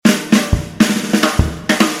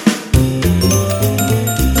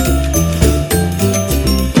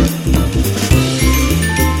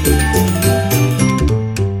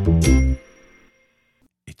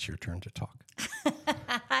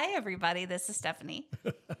Hi, everybody. This is Stephanie.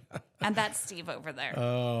 And that's Steve over there.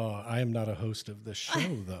 Oh, I am not a host of this show,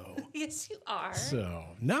 though. Yes, you are. So,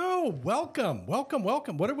 no, welcome. What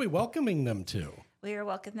are we welcoming them to? We are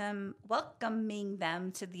welcoming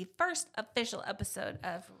them to the first official episode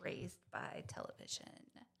of Raised by Television.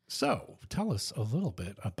 So, tell us a little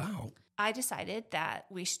bit about... I decided that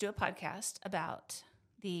we should do a podcast about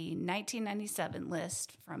the 1997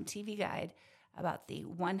 list from TV Guide about the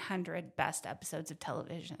 100 best episodes of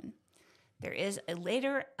television. There is a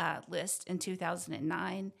later list in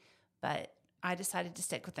 2009, but I decided to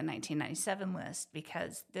stick with the 1997 list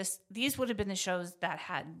because these would have been the shows that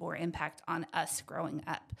had more impact on us growing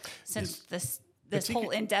up, since this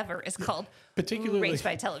whole endeavor is called Raised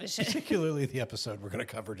by Television. Particularly the episode we're going to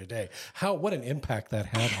cover today. What an impact that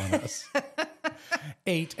had on us.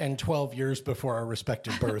 8 and 12 years before our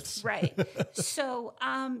respective births. Right. So,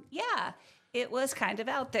 it was kind of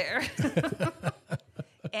out there.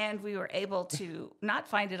 And we were able to not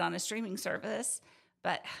find it on a streaming service,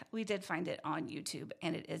 but we did find it on YouTube,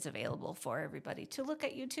 and it is available for everybody to look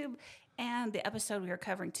at YouTube. And the episode we are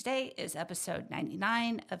covering today is episode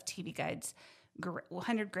 99 of TV Guide's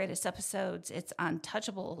 100 Greatest Episodes. It's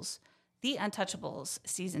Untouchables, The Untouchables,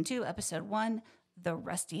 Season 2, Episode 1, The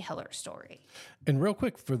Rusty Heller Story. And real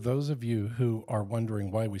quick, for those of you who are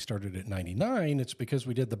wondering why we started at 99, it's because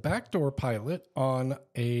we did the backdoor pilot on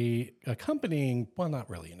a accompanying, well, not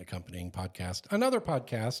really an accompanying podcast, another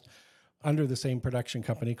podcast under the same production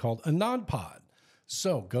company called A Nod Pod.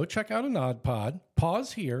 So go check out A Nod Pod,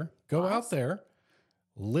 pause here, go out there,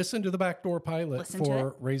 listen to the backdoor pilot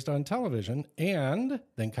for Raised on Television, and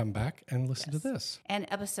then come back and listen to this. And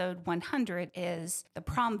episode 100 is the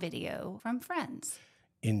prom video from Friends.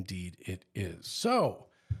 Indeed it is. So,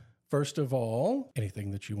 first of all,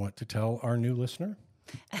 anything that you want to tell our new listener?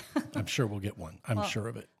 I'm sure we'll get one. I'm sure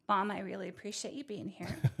of it. Mom, I really appreciate you being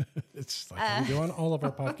here. It's like we do on all of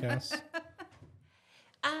our podcasts.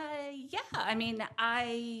 I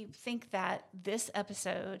think that this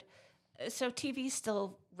episode... So TV's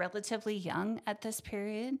still relatively young at this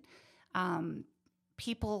period. Nobody,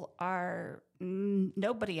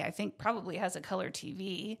 I think, probably has a color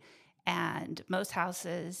TV. And most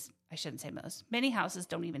houses, I shouldn't say most, many houses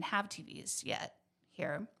don't even have TVs yet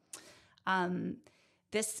here.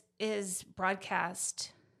 This is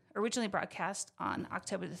originally broadcast on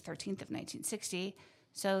October the 13th of 1960.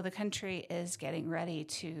 So the country is getting ready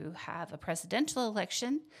to have a presidential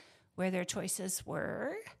election where their choices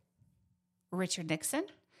were Richard Nixon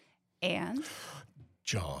and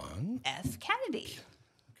John F. Kennedy.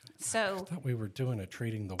 So I thought we were doing a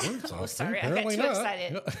trading the words off. Sorry, I got too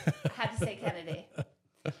excited. I had to say Kennedy.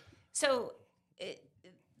 So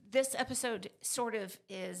this episode sort of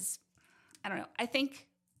is, I don't know, I think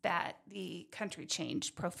that the country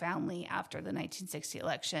changed profoundly after the 1960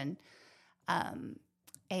 election.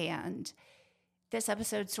 And this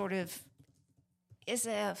episode sort of is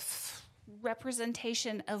a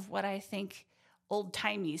representation of what I think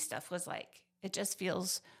old-timey stuff was like. It just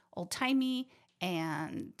feels old-timey,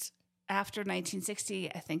 and after 1960,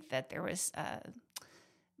 I think that there was a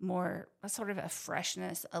sort of a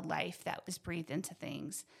freshness, a life that was breathed into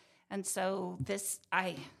things. And so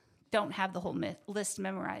I don't have the whole list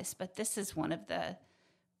memorized, but this is one of the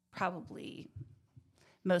probably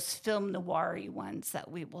most film noir-y ones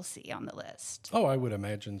that we will see on the list. Oh, I would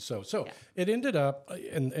imagine so. So It ended up,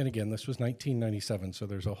 and again, this was 1997, so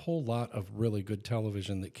there's a whole lot of really good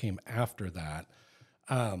television that came after that.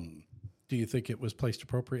 Do you think it was placed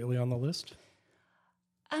appropriately on the list?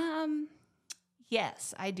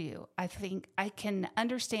 Yes, I do. I think I can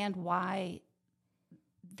understand why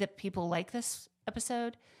the people like this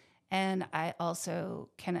episode, and I also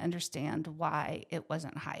can understand why it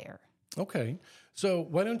wasn't higher. Okay. So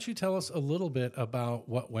why don't you tell us a little bit about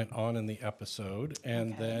what went on in the episode,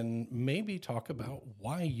 and then maybe talk about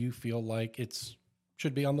why you feel like it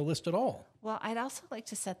should be on the list at all. Well, I'd also like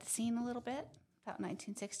to set the scene a little bit about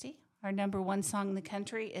 1960. Our number one song in the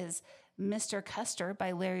country is Mr. Custer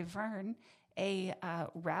by Larry Verne, a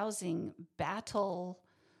rousing battle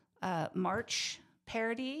march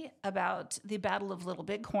parody about the Battle of Little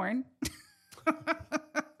Bighorn.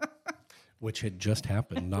 Which had just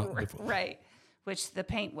happened, not before. Right, which the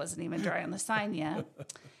paint wasn't even dry on the sign yet.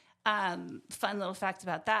 Fun little fact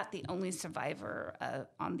about that, the only survivor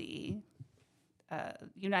on the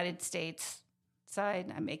United States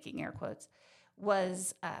side, I'm making air quotes,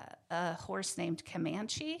 was a horse named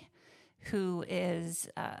Comanche, who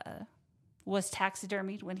was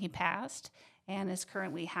taxidermied when he passed and is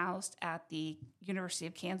currently housed at the University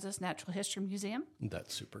of Kansas Natural History Museum.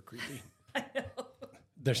 That's super creepy. I know.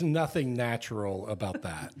 There's nothing natural about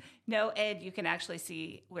that. No, and you can actually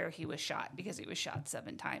see where he was shot because he was shot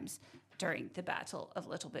 7 times during the Battle of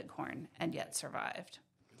Little Bighorn and yet survived.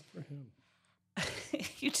 Good for him.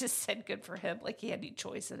 You just said good for him, like he had any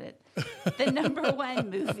choice in it. The number 1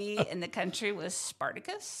 movie in the country was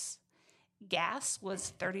Spartacus. Gas was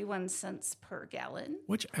 31 cents per gallon.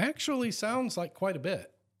 Which actually sounds like quite a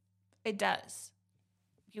bit. It does.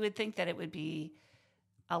 You would think that it would be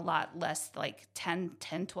a lot less, like 10,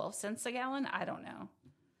 12 cents a gallon. I don't know.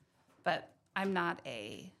 But I'm not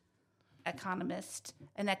an economist.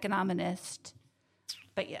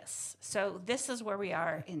 But yes, so this is where we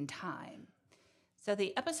are in time. So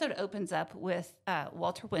the episode opens up with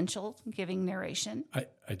Walter Winchell giving narration.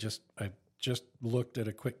 I just looked at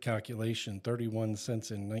a quick calculation. 31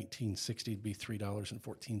 cents in 1960 would be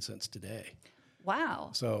 $3.14 today. Wow.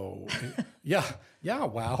 So, yeah,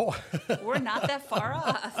 wow. We're not that far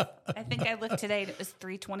off. I think I looked today and it was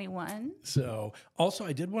 $3.21. So, also,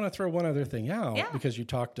 I did want to throw one other thing out Yeah. because you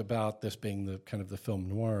talked about this being the kind of the film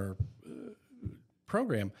noir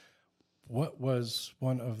program. What was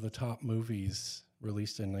one of the top movies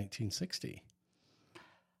released in 1960?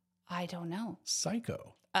 I don't know.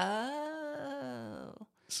 Psycho. Oh.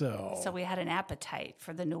 So we had an appetite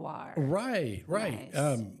for the noir. Right.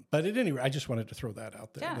 Nice. But at any rate, I just wanted to throw that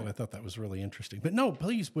out there. Yeah. That I thought that was really interesting. But no,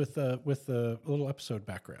 please, with the little episode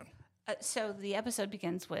background. So the episode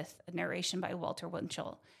begins with a narration by Walter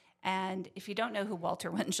Winchell. And if you don't know who Walter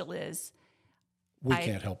Winchell is, We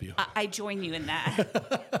can't help you. I join you in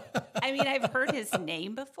that. I mean, I've heard his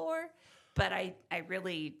name before, but I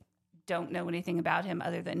really don't know anything about him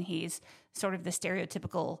other than he's sort of the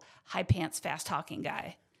stereotypical high pants, fast talking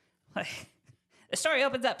guy. Like, the story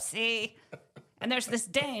opens up, see? And there's this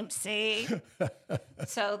dame, see?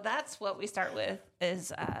 So that's what we start with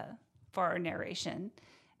is for our narration.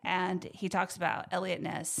 And he talks about Elliot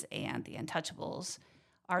Ness and the Untouchables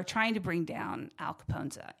are trying to bring down Al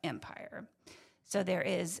Capone's empire. So there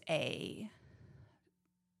is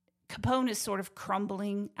Capone is sort of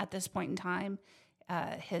crumbling at this point in time.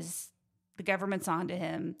 The government's onto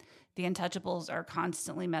him. The Untouchables are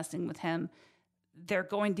constantly messing with him. They're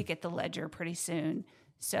going to get the ledger pretty soon.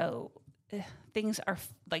 So things are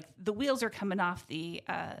like the wheels are coming off the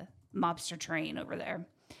mobster train over there.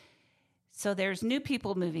 So there's new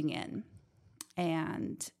people moving in.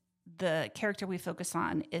 And the character we focus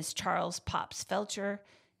on is Charles Pops Felcher,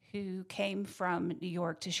 who came from New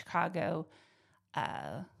York to Chicago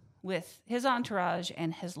with his entourage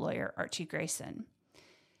and his lawyer, Archie Grayson.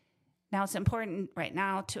 Now, it's important right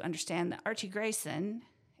now to understand that Archie Grayson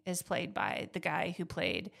is played by the guy who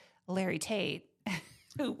played Larry Tate,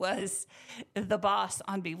 who was the boss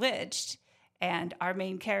on Bewitched. And our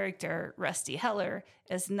main character, Rusty Heller,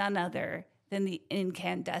 is none other than the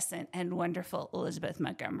incandescent and wonderful Elizabeth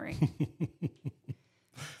Montgomery.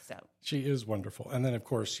 So She is wonderful. And then, of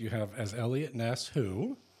course, you have as Elliot Ness,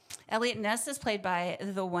 who? Elliot Ness is played by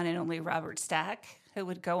the one and only Robert Stack, who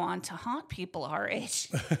would go on to haunt people our age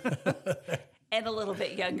and a little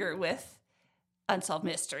bit younger with Unsolved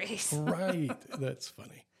Mysteries. Right. That's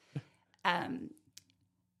funny. And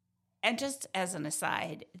just as an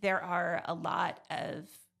aside, there are a lot of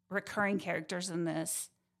recurring characters in this,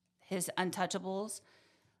 his Untouchables,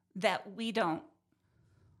 that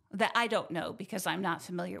I don't know because I'm not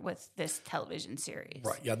familiar with this television series.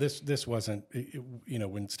 Right. Yeah. This wasn't,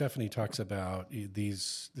 when Stephanie talks about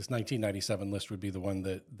this 1997 list would be the one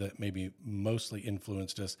that maybe mostly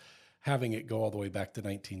influenced us, having it go all the way back to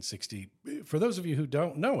 1960. For those of you who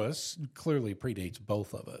don't know us, clearly predates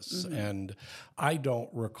both of us. Mm-hmm. And I don't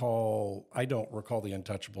recall the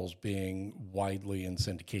Untouchables being widely in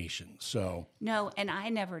syndication. So no, and I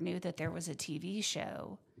never knew that there was a TV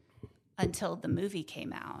show until the movie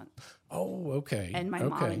came out. Oh, okay. And my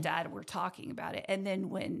mom and dad were talking about it. And then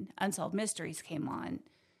when Unsolved Mysteries came on,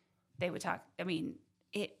 they would talk. I mean,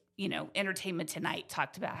 Entertainment Tonight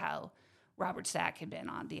talked about how Robert Stack had been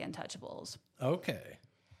on The Untouchables. Okay.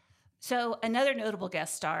 So another notable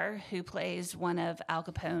guest star who plays one of Al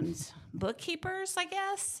Capone's bookkeepers, I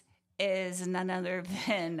guess, is none other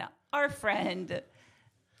than our friend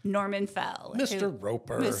Norman Fell. Mr.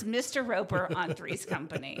 Roper. Mr. Roper on Three's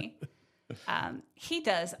Company. He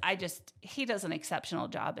does an exceptional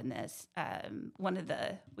job in this.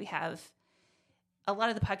 We have a lot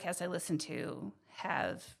of the podcasts I listen to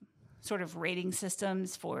have sort of rating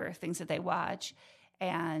systems for things that they watch.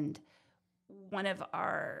 And one of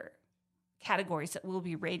our categories that we'll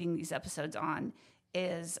be rating these episodes on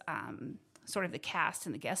is sort of the cast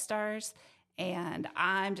and the guest stars. And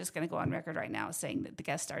I'm just going to go on record right now saying that the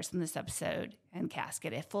guest stars in this episode and cast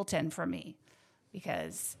get a full 10 from me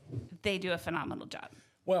because they do a phenomenal job.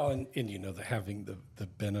 Well, and you know, having the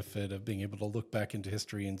benefit of being able to look back into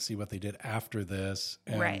history and see what they did after this,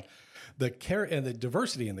 and Right. and the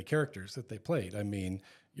diversity in the characters that they played. I mean,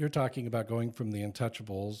 you're talking about going from the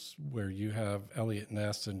Untouchables, where you have Elliot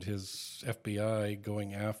Ness and his FBI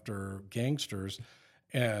going after gangsters,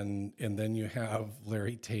 and then you have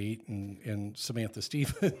Larry Tate and Samantha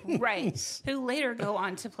Stevens, Right. Who later go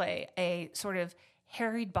on to play a sort of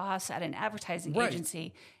harried boss at an advertising Right.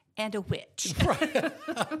 agency and a witch.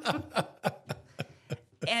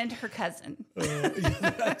 And her cousin.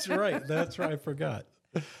 That's right. That's right. I forgot.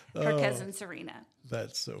 Her cousin Serena.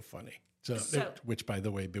 That's so funny. So- Which, by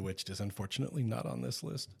the way, Bewitched is unfortunately not on this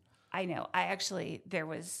list. I know. There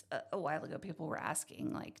was a while ago, people were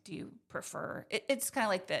asking, like, do you prefer, it's kind of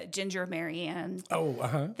like the Ginger Marianne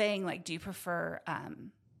thing. Like, do you prefer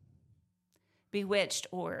Bewitched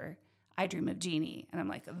or I Dream of Jeannie? And I'm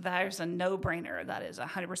like, there's a no-brainer. That is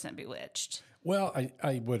 100% Bewitched. Well,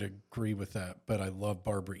 I would agree with that, but I love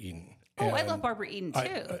Barbara Eden. Oh, I love Barbara Eden,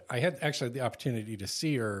 too. I had actually the opportunity to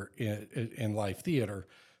see her in live theater,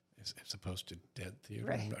 as opposed to dead theater.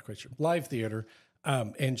 Right. I'm not quite sure. Live theater.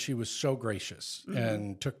 And she was so gracious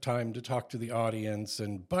and took time to talk to the audience.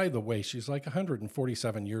 And by the way, she's like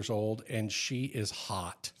 147 years old and she is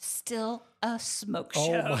hot. Still a smoke Oh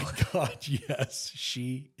show. my God. Yes,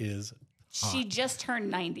 she is hot. She just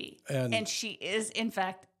turned 90. And she is, in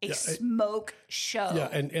fact, a smoke show. Yeah,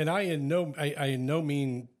 and I in no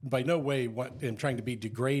way am trying to be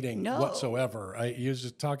degrading whatsoever. You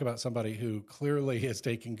just talk about somebody who clearly is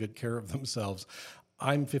taking good care of themselves.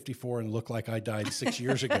 I'm 54 and look like I died 6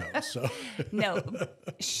 years ago. So No,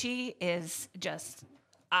 she is just,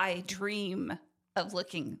 I dream of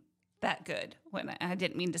looking that good. I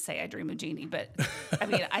didn't mean to say I dream of Jeannie, but I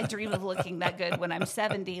mean, I dream of looking that good when I'm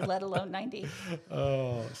 70, let alone 90.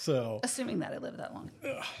 Oh, so Assuming that I live that long.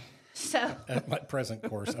 So at my present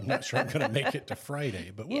course, I'm not sure I'm going to make it to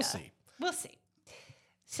Friday, but we'll see. We'll see.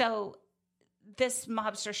 So this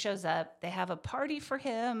mobster shows up. They have a party for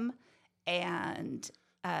him. And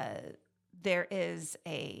there is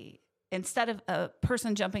instead of a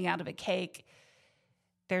person jumping out of a cake,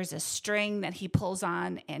 there's a string that he pulls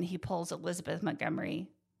on, and he pulls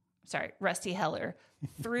Rusty Heller,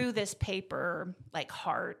 through this paper like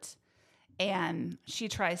heart. And she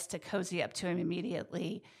tries to cozy up to him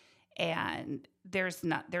immediately. And they're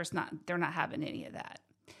not having any of that.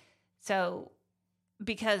 So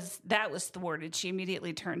because that was thwarted, she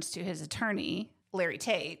immediately turns to his attorney, Larry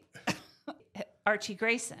Tate, Archie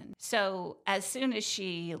Grayson. So as soon as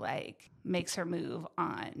she makes her move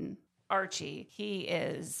on Archie, he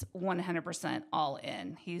is 100% all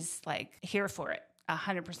in. He's here for it,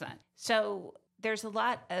 100%. So there's a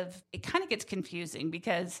lot of, it kind of gets confusing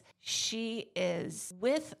because she is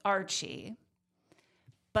with Archie,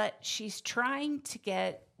 but she's trying to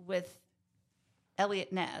get with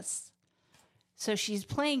Elliot Ness. So she's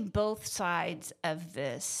playing both sides of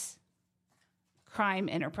this crime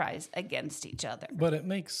enterprise against each other. But it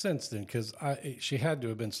makes sense then, because she had to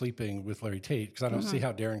have been sleeping with Larry Tate, because I don't see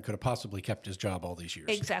how Darren could have possibly kept his job all these years.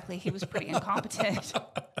 Exactly. He was pretty incompetent.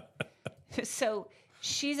 So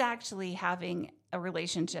she's actually having a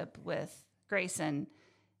relationship with Grayson.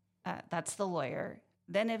 That's the lawyer.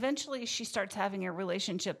 Then eventually she starts having a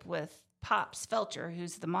relationship with Pops Felcher,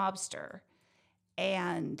 who's the mobster.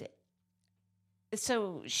 And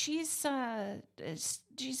so she's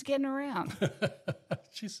getting around.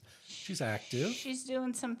 she's active. She's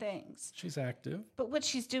doing some things. She's active. But what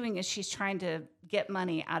she's doing is she's trying to get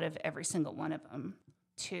money out of every single one of them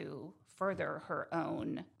to further her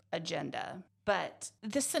own agenda. But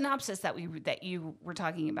the synopsis that you were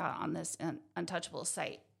talking about on this Untouchables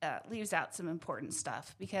site leaves out some important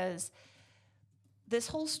stuff, because this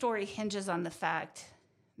whole story hinges on the fact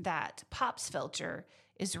that Pops Felcher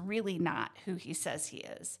is really not who he says he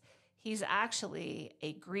is. He's actually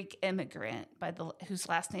a Greek immigrant whose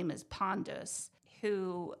last name is Pondos,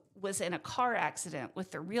 who was in a car accident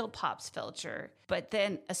with the real Pops Felcher, but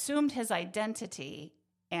then assumed his identity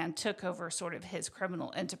and took over sort of his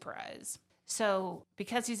criminal enterprise. So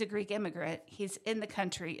because he's a Greek immigrant, he's in the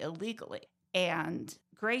country illegally. And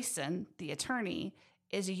Grayson, the attorney,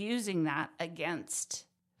 is using that against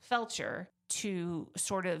Felcher to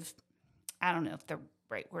sort of, I don't know if the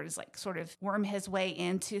right word is sort of worm his way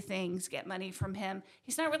into things, get money from him.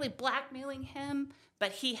 He's not really blackmailing him,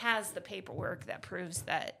 but he has the paperwork that proves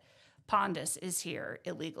that Pondos is here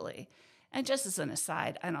illegally. And just as an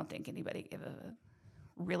aside, I don't think anybody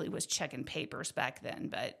really was checking papers back then,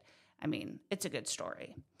 but I mean, it's a good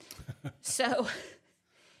story. So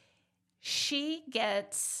she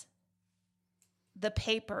gets the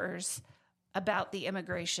papers about the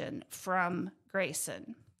immigration from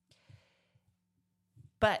Grayson.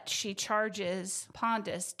 But she charges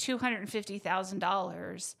Pondus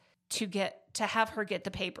 $250,000 to have her get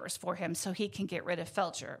the papers for him so he can get rid of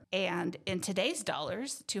Felcher. And in today's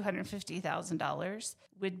dollars, $250,000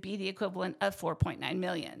 would be the equivalent of $4.9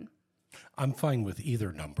 million. I'm fine with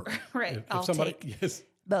either number. Right. If somebody, yes.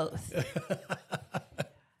 Both.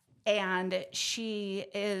 And she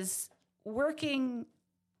is working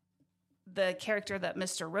the character that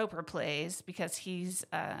Mr. Roper plays because he's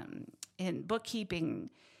in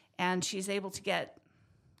bookkeeping, and she's able to get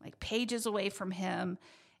like pages away from him.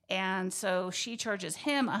 And so she charges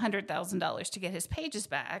him $100,000 to get his pages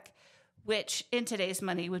back, which in today's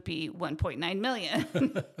money would be $1.9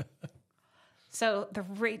 million. So the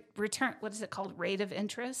return, what is it called? Rate of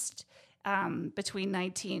interest between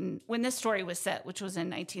when this story was set, which was in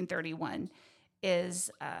 1931,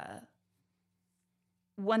 is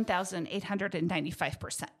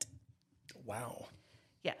 1,895%. Wow.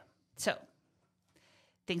 Yeah. So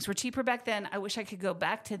things were cheaper back then. I wish I could go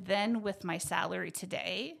back to then with my salary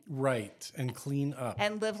today. Right. And clean up.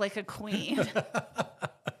 And live like a queen.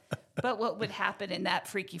 But what would happen in that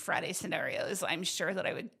Freaky Friday scenario is I'm sure that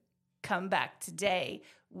I would come back today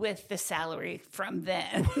with the salary from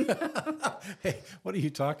then. Hey, what are you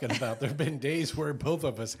talking about? There have been days where both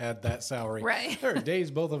of us had that salary. Right. There are days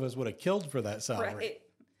both of us would have killed for that salary. Right.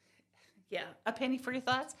 Yeah. A penny for your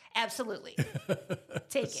thoughts? Absolutely.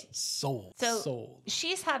 Take it. Sold. So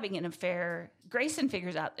she's having an affair. Grayson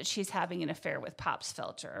figures out that she's having an affair with Pops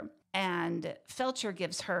Felcher. And Felcher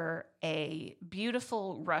gives her a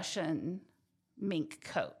beautiful Russian mink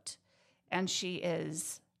coat. And she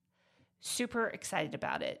is super excited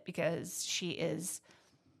about it because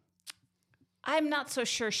I'm not so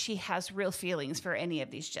sure she has real feelings for any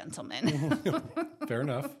of these gentlemen. Fair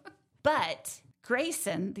enough. But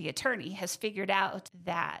Grayson, the attorney, has figured out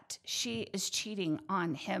that she is cheating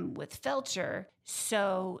on him with Felcher.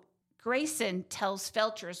 So Grayson tells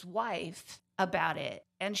Felcher's wife about it,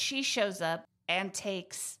 and she shows up and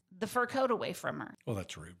takes the fur coat away from her. Well,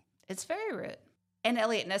 that's rude. It's very rude. And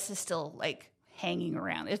Elliot Ness is still like hanging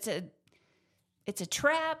around. It's a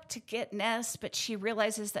trap to get Ness, but she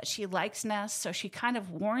realizes that she likes Ness, so she kind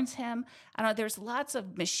of warns him. I don't know, there's lots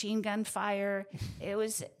of machine gun fire. It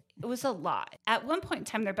was a lot. At one point in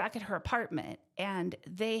time, they're back at her apartment, and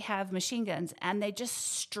they have machine guns, and they just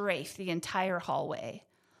strafe the entire hallway.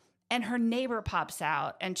 And her neighbor pops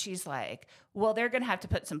out, and she's like, well, they're going to have to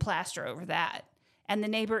put some plaster over that. And the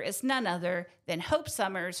neighbor is none other than Hope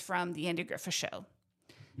Summers from The Andy Griffith Show,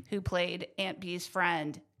 who played Aunt Bee's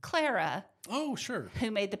friend, Clara. Oh, sure.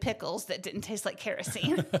 Who made the pickles that didn't taste like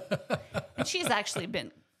kerosene. And she's actually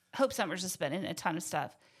Hope Summers has been in a ton of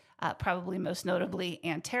stuff. Probably most notably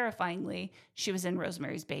and terrifyingly, she was in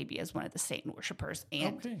Rosemary's Baby as one of the Satan worshipers,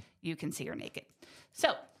 and You can see her naked.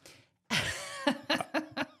 So...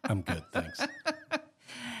 I'm good, thanks.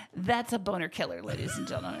 That's a boner killer, ladies and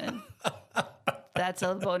gentlemen. That's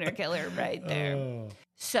a boner killer right there. Oh.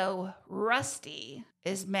 So Rusty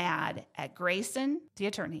is mad at Grayson, the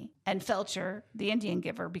attorney, and Felcher, the Indian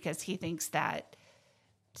giver, because he thinks that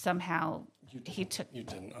somehow he took... You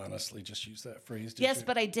didn't honestly just use that phrase, did Yes, you?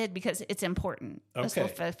 but I did because it's important. Okay. This will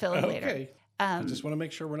fill in later. Okay. I just want to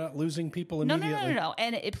make sure we're not losing people immediately. No.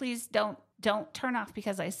 And please don't turn off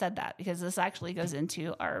because I said that, because this actually goes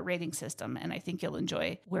into our rating system, and I think you'll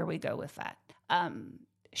enjoy where we go with that.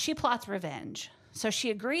 She plots revenge. So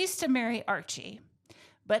she agrees to marry Archie,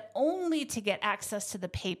 but only to get access to the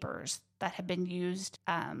papers that have been used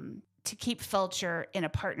to keep Felcher in a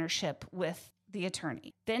partnership with the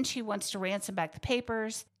attorney. Then she wants to ransom back the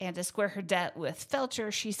papers, and to square her debt with Felcher,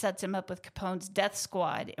 she sets him up with Capone's death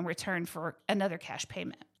squad in return for another cash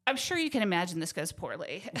payment. I'm sure you can imagine this goes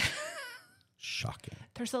poorly. Shocking.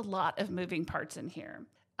 There's a lot of moving parts in here.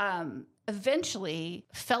 Eventually,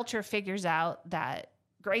 Felcher figures out that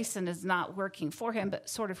Grayson is not working for him, but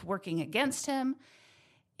sort of working against him,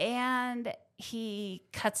 and he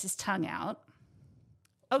cuts his tongue out.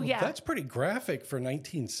 Oh, yeah. That's pretty graphic for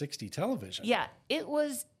 1960 television. Yeah,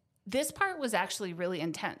 this part was actually really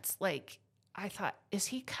intense. Like, I thought, is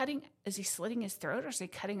he slitting his throat, or is he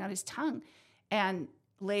cutting out his tongue? And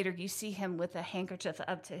later you see him with a handkerchief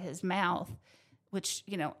up to his mouth, which,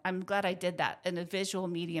 I'm glad I did that in a visual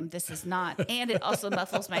medium. This is not. And it also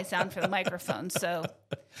muffles my sound for the microphone. So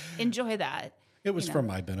enjoy that. It was for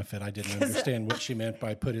my benefit. I didn't understand what she meant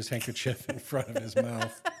by put his handkerchief in front of his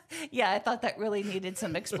mouth. Yeah, I thought that really needed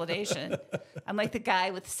some explanation. I'm like the guy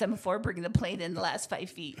with the semaphore bringing the plane in the last 5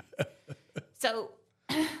 feet. So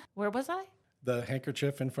where was I? The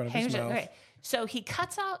handkerchief in front of his mouth. Okay. So he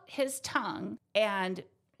cuts out his tongue, and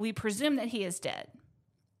we presume that he is dead.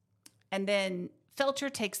 And then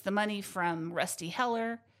Felcher takes the money from Rusty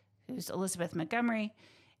Heller, who's Elizabeth Montgomery,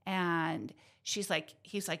 and he's like,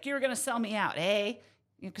 you're going to sell me out, eh?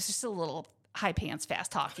 Because there's still a little high pants,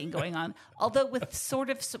 fast talking going on, although with sort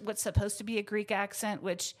of what's supposed to be a Greek accent,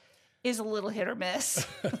 which is a little hit or miss.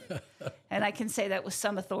 And I can say that with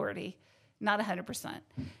some authority, not 100%.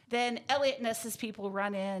 Then Elliot Ness's people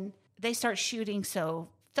run in. They start shooting, so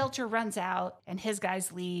Felcher runs out and his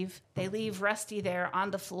guys leave. They leave Rusty there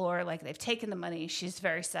on the floor like they've taken the money. She's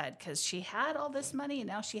very sad because she had all this money and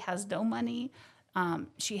now she has no money.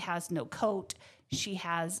 She has no coat. She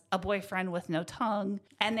has a boyfriend with no tongue.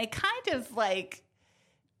 And they kind of like,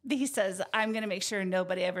 he says, I'm going to make sure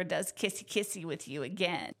nobody ever does kissy-kissy with you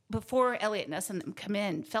again. Before Elliot Ness and them come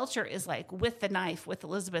in, Felcher is like with the knife with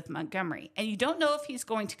Elizabeth Montgomery. And you don't know if he's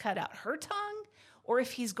going to cut out her tongue or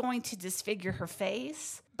if he's going to disfigure her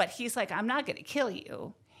face. But he's like, I'm not going to kill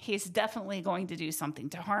you. He's definitely going to do something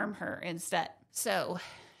to harm her instead. So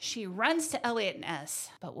she runs to Elliot Ness.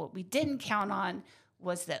 But what we didn't count on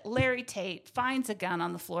was that Larry Tate finds a gun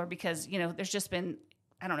on the floor because, there's just been,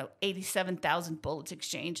 87,000 bullets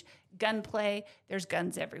exchanged. Gunplay, there's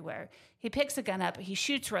guns everywhere. He picks a gun up, he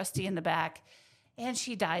shoots Rusty in the back, and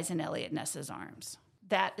she dies in Elliot Ness's arms.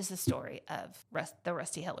 That is the story of the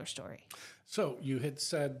Rusty Heller story. So you had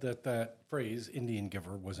said that phrase, Indian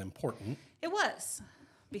giver, was important. It was,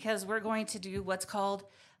 because we're going to do what's called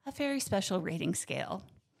a very special rating scale,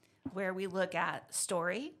 where we look at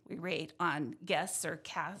story, we rate on guests or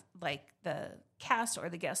cast, like the cast or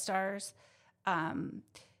the guest stars.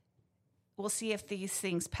 We'll see if these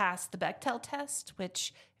things pass the Bechdel test,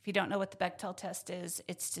 which, if you don't know what the Bechdel test is,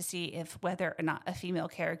 it's to see if whether or not a female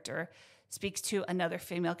character speaks to another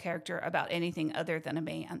female character about anything other than a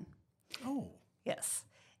man. Oh. Yes.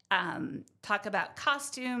 Talk about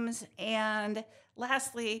costumes. And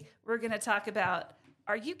lastly, we're going to talk about,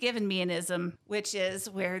 are you giving me an ism? Which is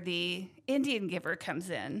where the Indian giver comes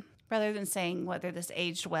in. Rather than saying whether this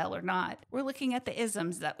aged well or not, we're looking at the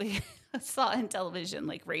isms that we saw in television,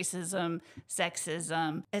 like racism,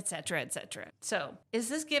 sexism, et cetera, et cetera. So, is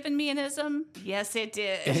this giving me an ism? Yes, it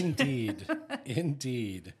did. Indeed.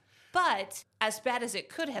 Indeed. But as bad as it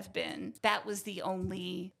could have been, that was the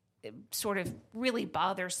only sort of really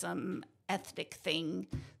bothersome ethnic thing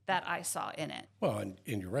that I saw in it. Well, and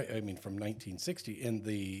you're right. I mean, from 1960, in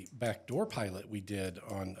the backdoor pilot we did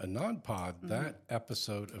on a non-pod, that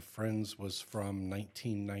episode of Friends was from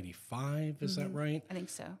 1995. Is that right? I think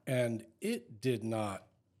so. And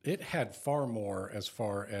it had far more as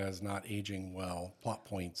far as not aging well plot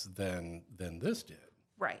points than this did.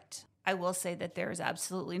 Right. I will say that there is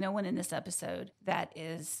absolutely no one in this episode that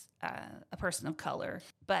is a person of color,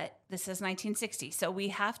 but this is 1960. So we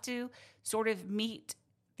have to sort of meet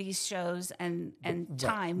these shows and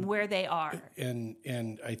time where they are.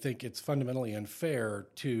 And I think it's fundamentally unfair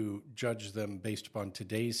to judge them based upon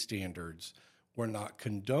today's standards. We're not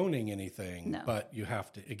condoning anything, but you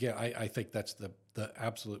have to, again, I think that's the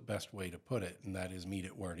absolute best way to put it, and that is meet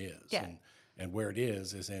it where it is. Yeah. And where it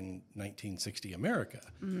is in 1960 America.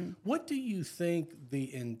 Mm-hmm. What do you think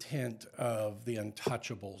the intent of the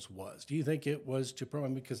Untouchables was? Do you think it was to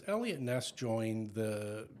promote, because Elliot Ness joined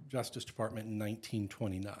the Justice Department in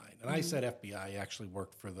 1929, and I said FBI actually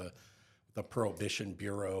worked for the Prohibition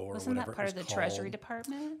Bureau or Wasn't whatever that part it was of the called. Treasury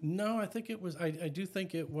Department? No, I think it was. I do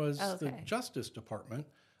think it was the Justice Department.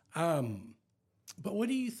 But what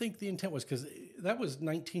do you think the intent was? Because that was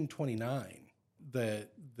 1929 that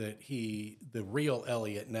the real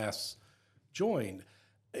Elliot Ness joined.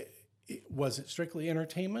 Was it strictly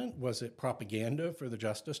entertainment? Was it propaganda for the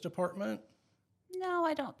Justice Department? No,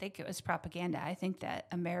 I don't think it was propaganda. I think that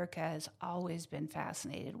America has always been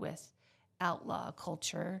fascinated with outlaw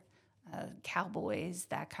culture, cowboys,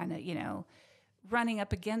 that kind of, running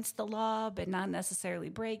up against the law, but not necessarily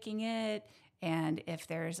breaking it. And if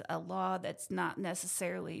there's a law that's not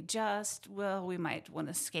necessarily just, well, we might want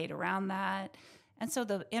to skate around that. And so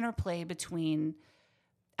the interplay between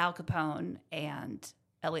Al Capone and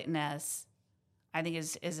Elliot Ness, I think,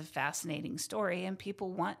 is a fascinating story, and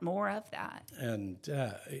people want more of that. And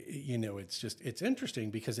it's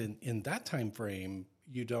interesting because in that time frame,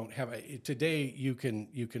 you don't have today. You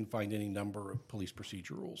can find any number of police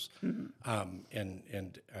procedure rules,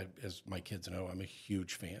 and as my kids know, I'm a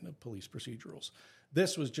huge fan of police procedurals.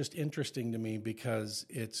 This was just interesting to me because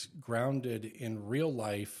it's grounded in real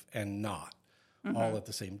life and not all at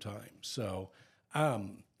the same time. So,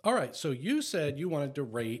 all right. So you said you wanted to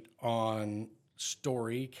rate on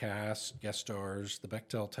story, cast, guest stars, the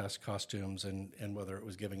Bechdel test, costumes, and whether it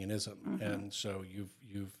was giving an ism. And so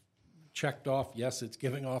you've checked off, yes, it's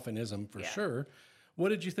giving off an ism for sure. What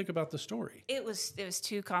did you think about the story? It was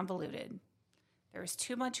too convoluted. There was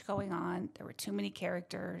too much going on. There were too many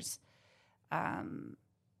characters.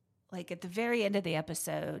 Like at the very end of the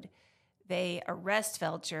episode, they arrest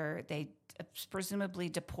Felcher. They presumably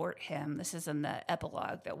deport him. This is in the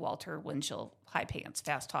epilogue that Walter Winchell High Pants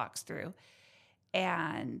fast talks through.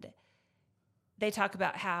 And they talk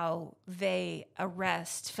about how they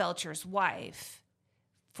arrest Felcher's wife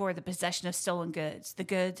for the possession of stolen goods. The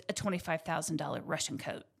goods, a $25,000 Russian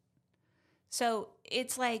coat. So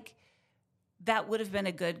it's like that would have been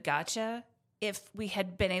a good gotcha if we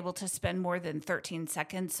had been able to spend more than 13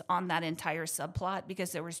 seconds on that entire subplot,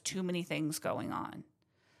 because there was too many things going on.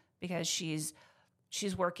 Because she's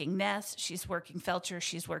working Ness, she's working Felcher,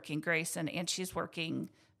 she's working Grayson, and she's working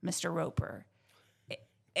Mr. Roper.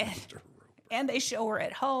 And they show her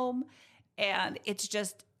at home, and it's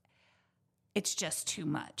just too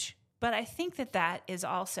much. But I think that is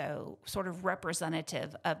also sort of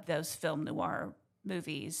representative of those film noir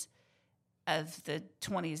movies of the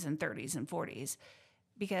 20s and 30s and 40s,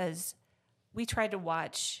 because we tried to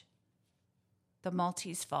watch The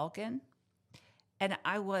Maltese Falcon, and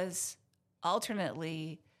I was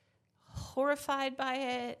alternately horrified by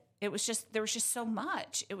it. There was just so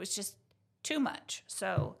much. It was just too much.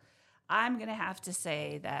 So I'm going to have to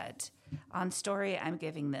say that on story, I'm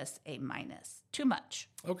giving this a minus. Too much.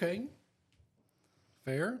 Okay.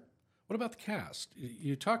 Fair. What about the cast?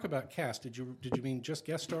 You talk about cast. Did you mean just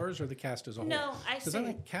guest stars or the cast as a whole? No, because I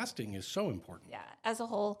think casting is so important. Yeah, as a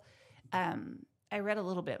whole. I read a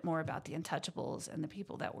little bit more about the Untouchables and the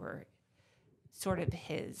people that were sort of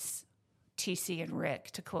his TC and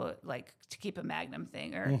Rick, to quote, like to keep a Magnum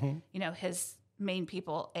thing, or his main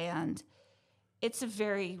people. And it's a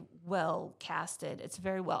very well casted, it's a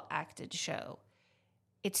very well acted show.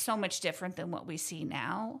 It's so much different than what we see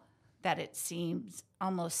now that it seems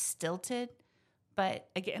almost stilted. But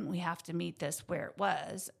again, we have to meet this where it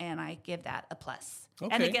was, and I give that a plus.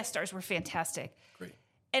 Okay. And the guest stars were fantastic. Great.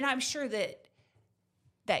 And I'm sure that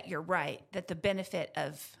you're right, that the benefit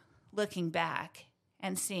of looking back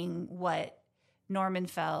and seeing what Norman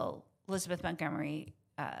Fell, Elizabeth Montgomery,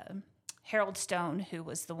 Harold Stone, who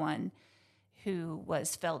was the one who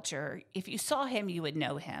was Felcher, if you saw him, you would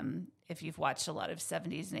know him if you've watched a lot of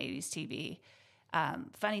 70s and 80s TV.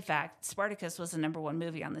 Funny fact, Spartacus was the #1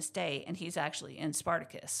 movie on this day, and he's actually in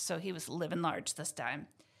Spartacus. So he was living large this time.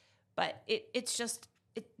 But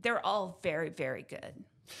they're all very, very good.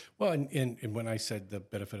 Well, and when I said the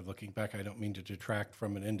benefit of looking back, I don't mean to detract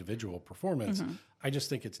from an individual performance. Mm-hmm. I just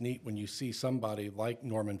think it's neat when you see somebody like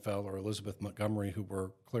Norman Fell or Elizabeth Montgomery, who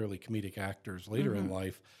were clearly comedic actors later in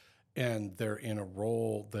life, and they're in a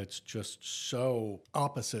role that's just so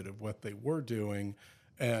opposite of what they were doing,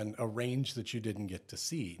 and a range that you didn't get to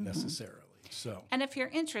see necessarily. So, and if you're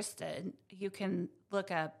interested, you can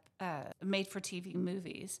look up made-for-TV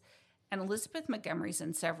movies. And Elizabeth Montgomery's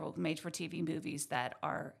in several made-for-TV movies that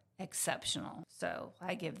are exceptional. So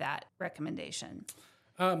I give that recommendation.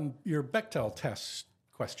 Your Bechdel test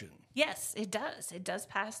question. Yes, it does. It does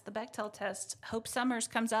pass the Bechdel test. Hope Summers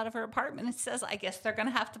comes out of her apartment and says, I guess they're going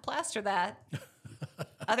to have to plaster that.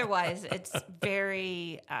 Otherwise, it's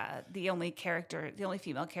very, the only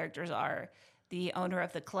female characters are the owner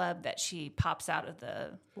of the club that she pops out of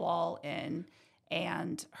the wall in,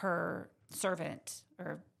 and her servant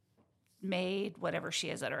or maid, whatever she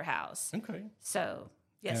is at her house. Okay. So,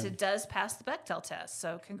 yes, it does pass the Bechdel test.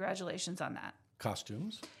 So, congratulations on that.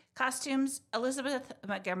 Costumes. Elizabeth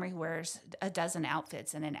Montgomery wears a dozen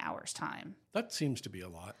outfits in an hour's time. That seems to be a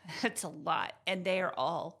lot. It's a lot. And they are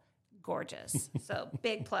all gorgeous. So,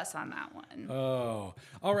 big plus on that one. Oh,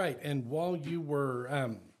 all right. And while you were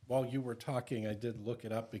talking, I did look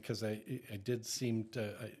it up because I did seem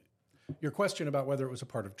to... your question about whether it was a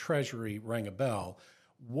part of Treasury rang a bell.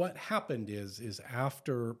 What happened is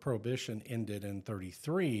after Prohibition ended in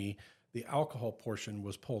 1933, the alcohol portion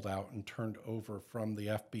was pulled out and turned over from the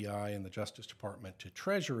FBI and the Justice Department to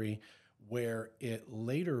Treasury, where it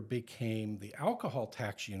later became the Alcohol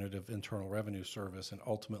Tax Unit of Internal Revenue Service, and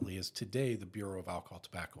ultimately is today the Bureau of Alcohol,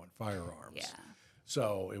 Tobacco, and Firearms. Yeah.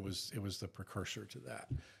 So it was the precursor to that.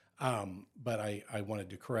 But I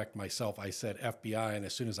wanted to correct myself. I said FBI, and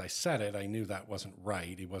as soon as I said it, I knew that wasn't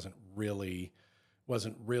right. He wasn't really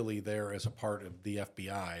there as a part of the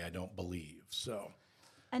FBI, I don't believe. So,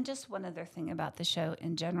 and just one other thing about the show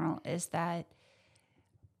in general is that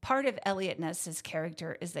part of Elliot Ness's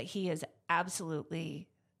character is that he is absolutely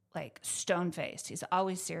like stone-faced. He's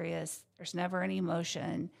always serious. There's never any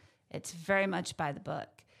emotion. It's very much by the book.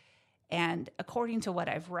 And according to what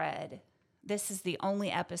I've read, this is the only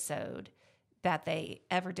episode that they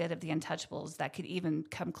ever did of the Untouchables that could even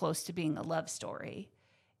come close to being a love story.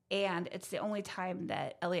 And it's the only time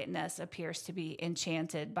that Elliot Ness appears to be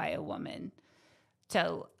enchanted by a woman.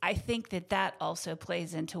 So I think that also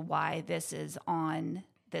plays into why this is on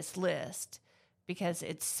this list, because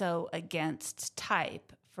it's so against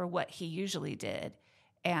type for what he usually did.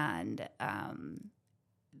 And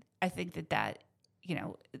I think that,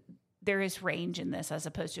 there is range in this as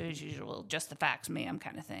opposed to his usual, just the facts, ma'am,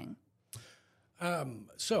 kind of thing.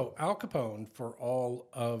 So Al Capone, for all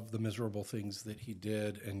of the miserable things that he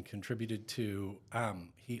did and contributed to,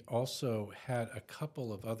 he also had a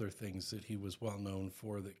couple of other things that he was well known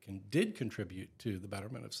for that did contribute to the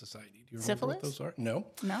betterment of society. Do you remember what those are? No.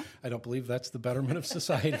 I don't believe that's the betterment of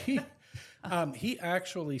society. He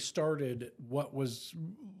actually started what was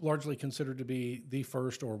largely considered to be the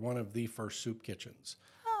first or one of the first soup kitchens.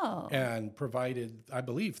 And provided, I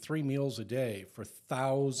believe, 3 meals a day for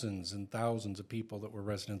thousands and thousands of people that were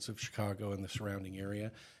residents of Chicago and the surrounding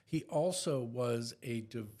area. He also was a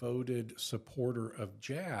devoted supporter of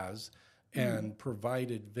jazz and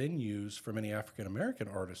provided venues for many African-American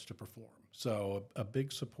artists to perform. So a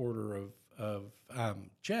big supporter of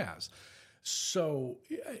jazz. So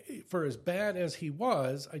for as bad as he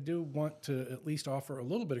was, I do want to at least offer a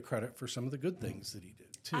little bit of credit for some of the good things that he did,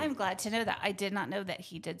 too. I'm glad to know that. I did not know that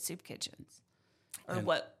he did soup kitchens, or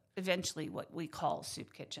what we call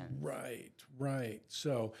soup kitchens. Right.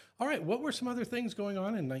 So, all right, what were some other things going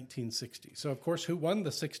on in 1960? So, of course, who won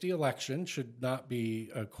the 60 election should not be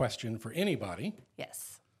a question for anybody.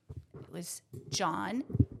 Yes. It was John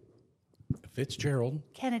Fitzgerald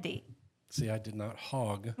Kennedy. See, I did not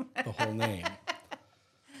hog the whole name.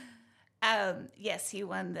 Yes, he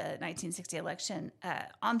won the 1960 election.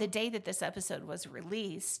 On the day that this episode was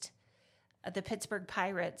released, the Pittsburgh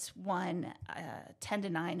Pirates won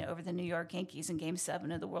 10-9 over the New York Yankees in Game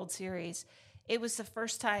 7 of the World Series. It was the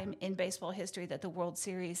first time in baseball history that the World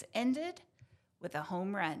Series ended with a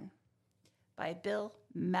home run by Bill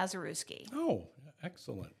Mazeroski. Oh,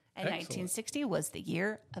 excellent. And 1960 was the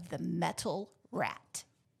year of the metal rat.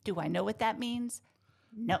 Do I know what that means?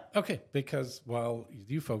 No. Okay, because while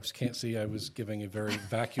you folks can't see, I was giving a very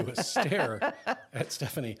vacuous stare at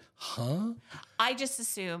Stephanie. Huh? I just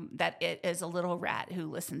assume that it is a little rat who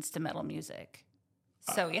listens to metal music.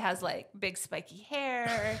 So he has like big spiky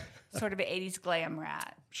hair, sort of an 80s glam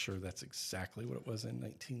rat. Sure, that's exactly what it was in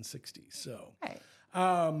 1960. So, right.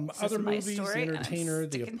 Other movies, The Entertainer,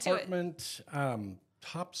 The Apartment,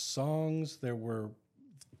 top songs, there were...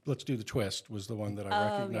 Let's Do the Twist was the one that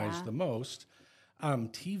I recognized the most.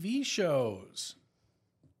 TV shows.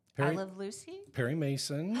 I Love Lucy. Perry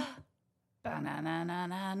Mason.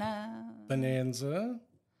 Bonanza.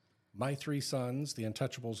 My Three Sons. The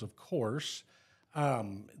Untouchables, of course.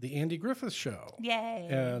 The Andy Griffith Show. Yay.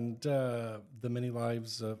 And the Many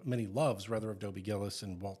Loves of Dobie Gillis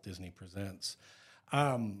and Walt Disney Presents.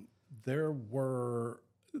 There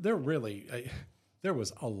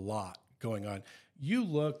was a lot going on. You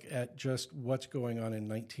look at just what's going on in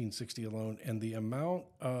 1960 alone and the amount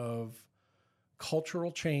of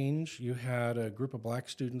cultural change. You had a group of black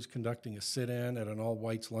students conducting a sit-in at an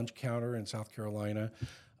all-whites lunch counter in South Carolina.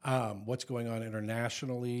 What's going on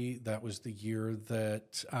internationally? That was the year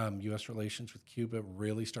that U.S. relations with Cuba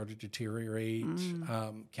really started to deteriorate.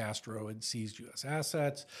 Castro had seized U.S.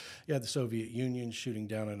 assets. You had the Soviet Union shooting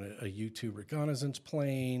down a U-2 reconnaissance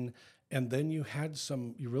plane. And then you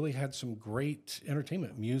really had some great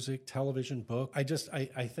entertainment, music, television, book. I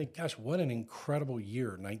think, gosh, what an incredible year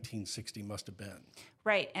 1960 must have been.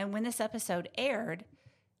 Right. And when this episode aired,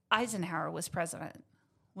 Eisenhower was president.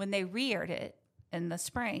 When they re-aired it in the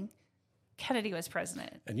spring, Kennedy was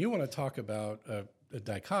president. And you want to talk about a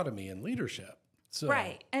dichotomy in leadership. So.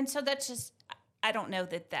 Right. And so that's just, I don't know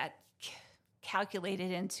that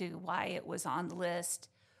calculated into why it was on the list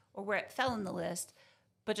or where it fell in the list.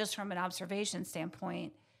 But just from an observation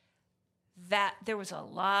standpoint, that there was a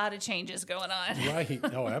lot of changes going on. Right.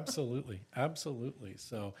 Oh, absolutely. Absolutely.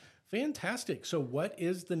 So fantastic. So what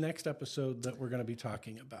is the next episode that we're going to be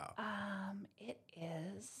talking about? It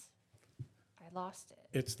is, I lost it.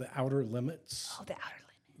 It's The Outer Limits. Oh, The Outer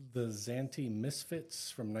Limits. The Zante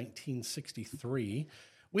Misfits from 1963.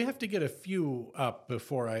 We have to get a few up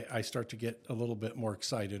before I start to get a little bit more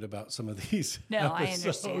excited about some of these No,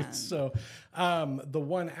 episodes. I understand. So the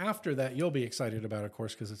one after that you'll be excited about, of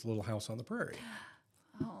course, because it's Little House on the Prairie.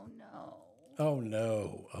 Oh, no. Oh,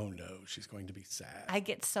 no. Oh, no. She's going to be sad. I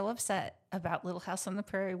get so upset about Little House on the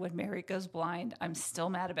Prairie when Mary goes blind. I'm still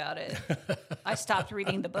mad about it. I stopped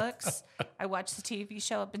reading the books. I watched the TV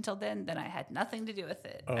show up until then I had nothing to do with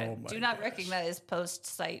it. Oh, I do not recognize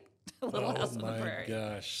post-site Little House on the Prairie. Oh, my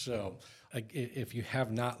gosh. So if you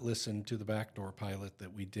have not listened to the backdoor pilot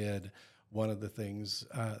that we did, one of the things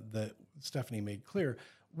that Stephanie made clear,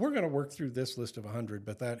 we're going to work through this list of 100,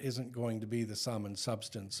 but that isn't going to be the sum and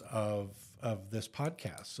substance of this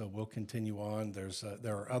podcast. So we'll continue on.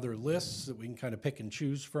 There are other lists that we can kind of pick and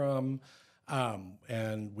choose from,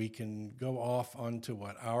 and we can go off onto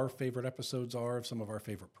what our favorite episodes are of some of our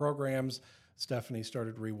favorite programs. Stephanie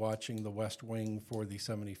started rewatching The West Wing for the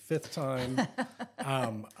 75th time.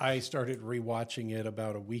 I started rewatching it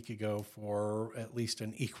about a week ago for at least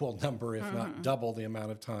an equal number, if not double the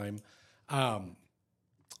amount of time.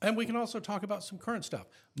 And we can also talk about some current stuff.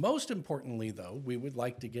 Most importantly, though, we would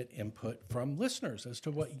like to get input from listeners as to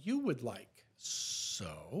what you would like.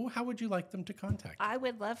 So how would you like them to contact you? I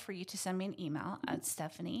would love for you to send me an email at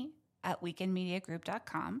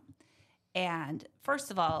stephanie@weekendmediagroup.com. And first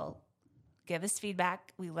of all, give us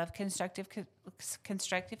feedback. We love constructive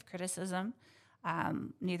criticism.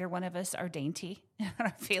 Neither one of us are dainty in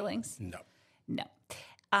our feelings. No.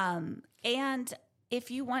 And if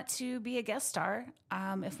you want to be a guest star,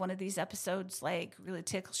 if one of these episodes like really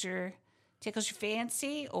tickles your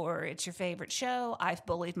fancy, or it's your favorite show, I've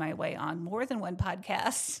bullied my way on more than one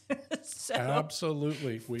podcast. So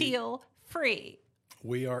absolutely, feel free.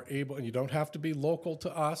 We are able, and you don't have to be local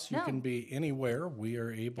to us. You can be anywhere. We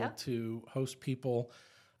are able to host people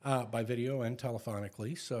by video and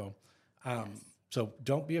telephonically. So, so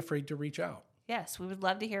don't be afraid to reach out. Yes, we would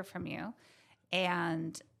love to hear from you.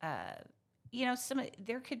 And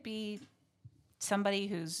there could be somebody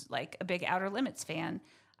who's like a big Outer Limits fan.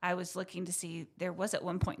 I was looking to see, there was at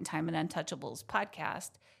one point in time an Untouchables podcast,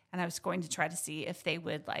 and I was going to try to see if they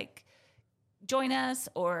would like join us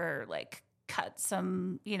or like cut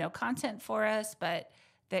some, content for us, but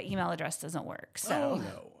the email address doesn't work. So,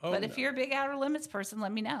 if you're a big Outer Limits person,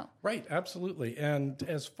 let me know. Right, absolutely. And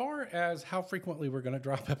as far as how frequently we're going to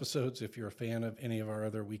drop episodes, if you're a fan of any of our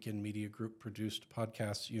other Weekend Media Group produced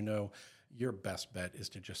podcasts, your best bet is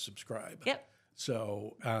to just subscribe. Yep.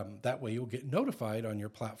 So that way you'll get notified on your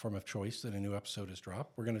platform of choice that a new episode is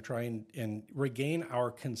dropped. We're going to try and regain our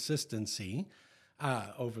consistency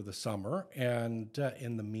over the summer. And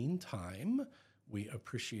in the meantime, we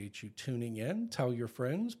appreciate you tuning in. Tell your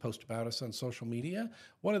friends, post about us on social media.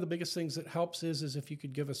 One of the biggest things that helps is if you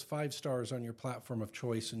could give us 5 stars on your platform of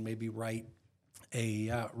choice and maybe write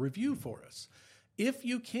a review for us. If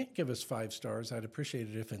you can't give us 5 stars, I'd appreciate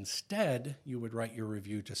it if instead you would write your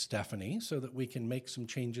review to Stephanie so that we can make some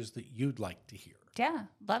changes that you'd like to hear. Yeah,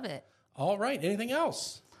 love it. All right. Anything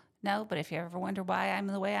else? No, but if you ever wonder why I'm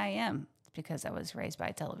the way I am, it's because I was raised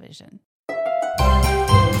by television.